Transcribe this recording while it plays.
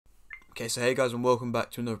Okay, so hey guys, and welcome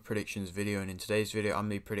back to another predictions video, and in today's video I'm going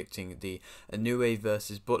to be predicting the Inoue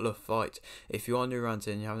versus Butler fight. If you are new around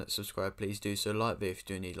here and you haven't subscribed, please do so. Like the video if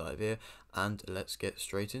you do need like video, and let's get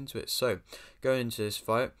straight into it. So, going into this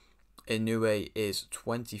fight, Inoue is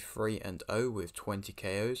 23-0 with 20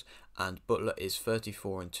 KOs, and Butler is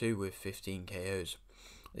 34-2 with 15 KOs.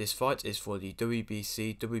 This fight is for the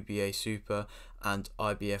WBC, WBA Super, and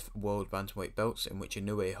IBF World Bantamweight belts, in which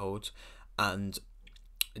Inoue holds, and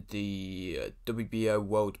the WBO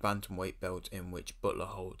World Bantamweight belt, in which Butler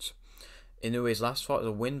holds. Inoue's last fight was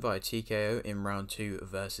a win via TKO in round 2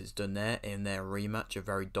 versus Donaire in their rematch, a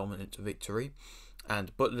very dominant victory.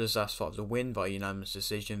 And Butler's last fight was a win by unanimous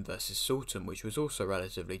decision versus Sultan, which was also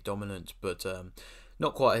relatively dominant, but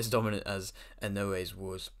not quite as dominant as Inoue's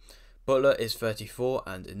was. Butler is 34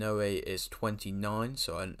 and Inoue is 29,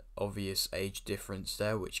 so an obvious age difference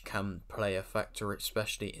there, which can play a factor,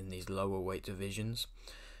 especially in these lower weight divisions.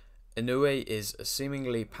 Inoue is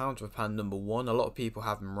seemingly pound for pound number 1. A lot of people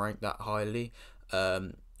have him ranked that highly. I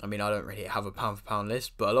mean, I don't really have a pound for pound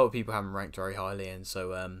list, but a lot of people have him ranked very highly, and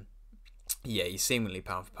so yeah, he's seemingly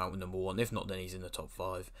pound for pound number 1. If not, then he's in the top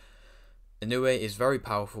 5. Inoue is very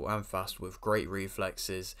powerful and fast with great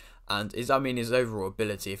reflexes, and his overall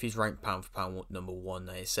ability, if he's ranked pound for pound number 1,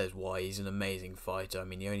 it says why. He's an amazing fighter. I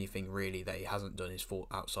mean, the only thing really that he hasn't done is fought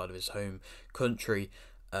outside of his home country,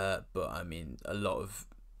 but I mean, a lot of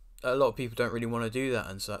people don't really want to do that,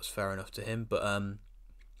 and so that's fair enough to him. But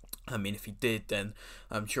I mean, if he did, then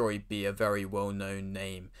I'm sure he'd be a very well-known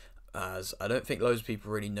name, as I don't think loads of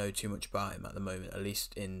people really know too much about him at the moment, at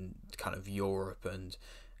least in kind of Europe and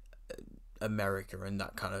America and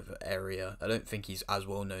that kind of area. I don't think he's as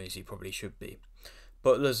well known as he probably should be.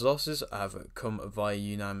 Butler's losses have come via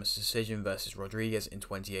unanimous decision versus Rodriguez in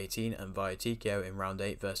 2018 and via TKO in round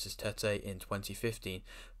 8 versus Tete in 2015.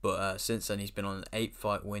 But since then he's been on an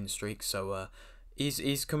 8-fight win streak, so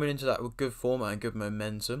he's coming into that with good form and good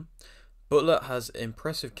momentum. Butler has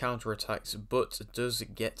impressive counter-attacks, but does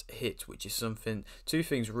get hit, which is two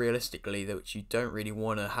things realistically that which you don't really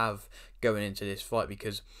want to have going into this fight,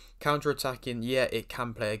 because counter-attacking, yeah, it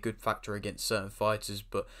can play a good factor against certain fighters,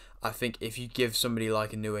 but I think if you give somebody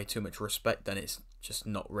like Inoue too much respect, then it's just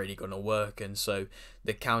not really going to work, and so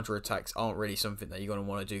the counter-attacks aren't really something that you're going to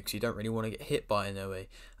want to do, because you don't really want to get hit by Inoue,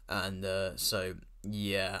 and so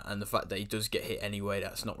yeah, and the fact that he does get hit anyway,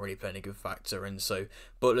 that's not really playing a good factor, and so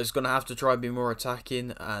Butler's going to have to try and be more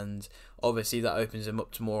attacking, and obviously that opens him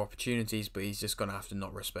up to more opportunities, but he's just going to have to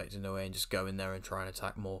not respect Inoue and just go in there and try and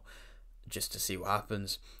attack more just to see what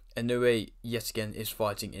happens. Inoue, yet again, is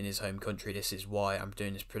fighting in his home country. This is why I'm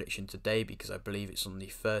doing this prediction today, because I believe it's on the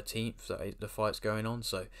 13th that the fight's going on,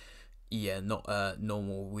 so yeah, not a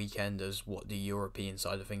normal weekend as what the European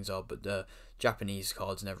side of things are, but the Japanese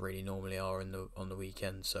cards never really normally are on the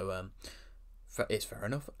weekend, so it's fair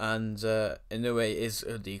enough. And Inoue is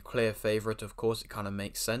the clear favourite, of course. It kind of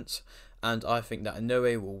makes sense, and I think that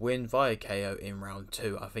Inoue will win via KO in round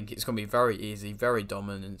 2. I think it's going to be very easy, very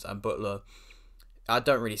dominant, and Butler, I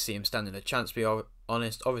don't really see him standing a chance, to be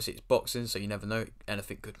honest. Obviously, it's boxing, so you never know.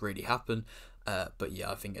 Anything could really happen, but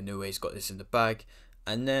yeah, I think Inoue's got this in the bag.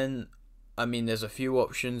 And then, I mean, there's a few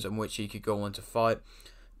options in which he could go on to fight.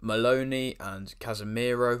 Maloney and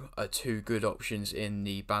Casemiro are two good options in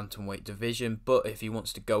the bantamweight division, but if he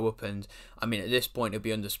wants to go up and, I mean, at this point he'll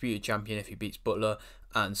be undisputed champion if he beats Butler,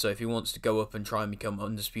 and so if he wants to go up and try and become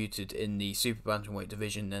undisputed in the super bantamweight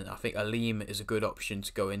division, then I think Aleem is a good option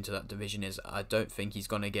to go into that division. I don't think he's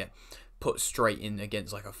going to get put straight in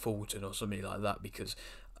against like a Fulton or somebody like that, because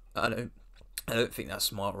I don't think that's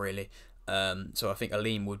smart really. So I think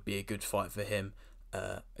Aleem would be a good fight for him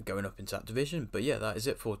going up into that division. But yeah, that is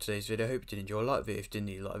it for today's video. I hope you did enjoy. Like the video if you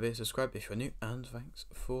didn't, like the video, subscribe if you're new, and thanks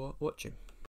for watching.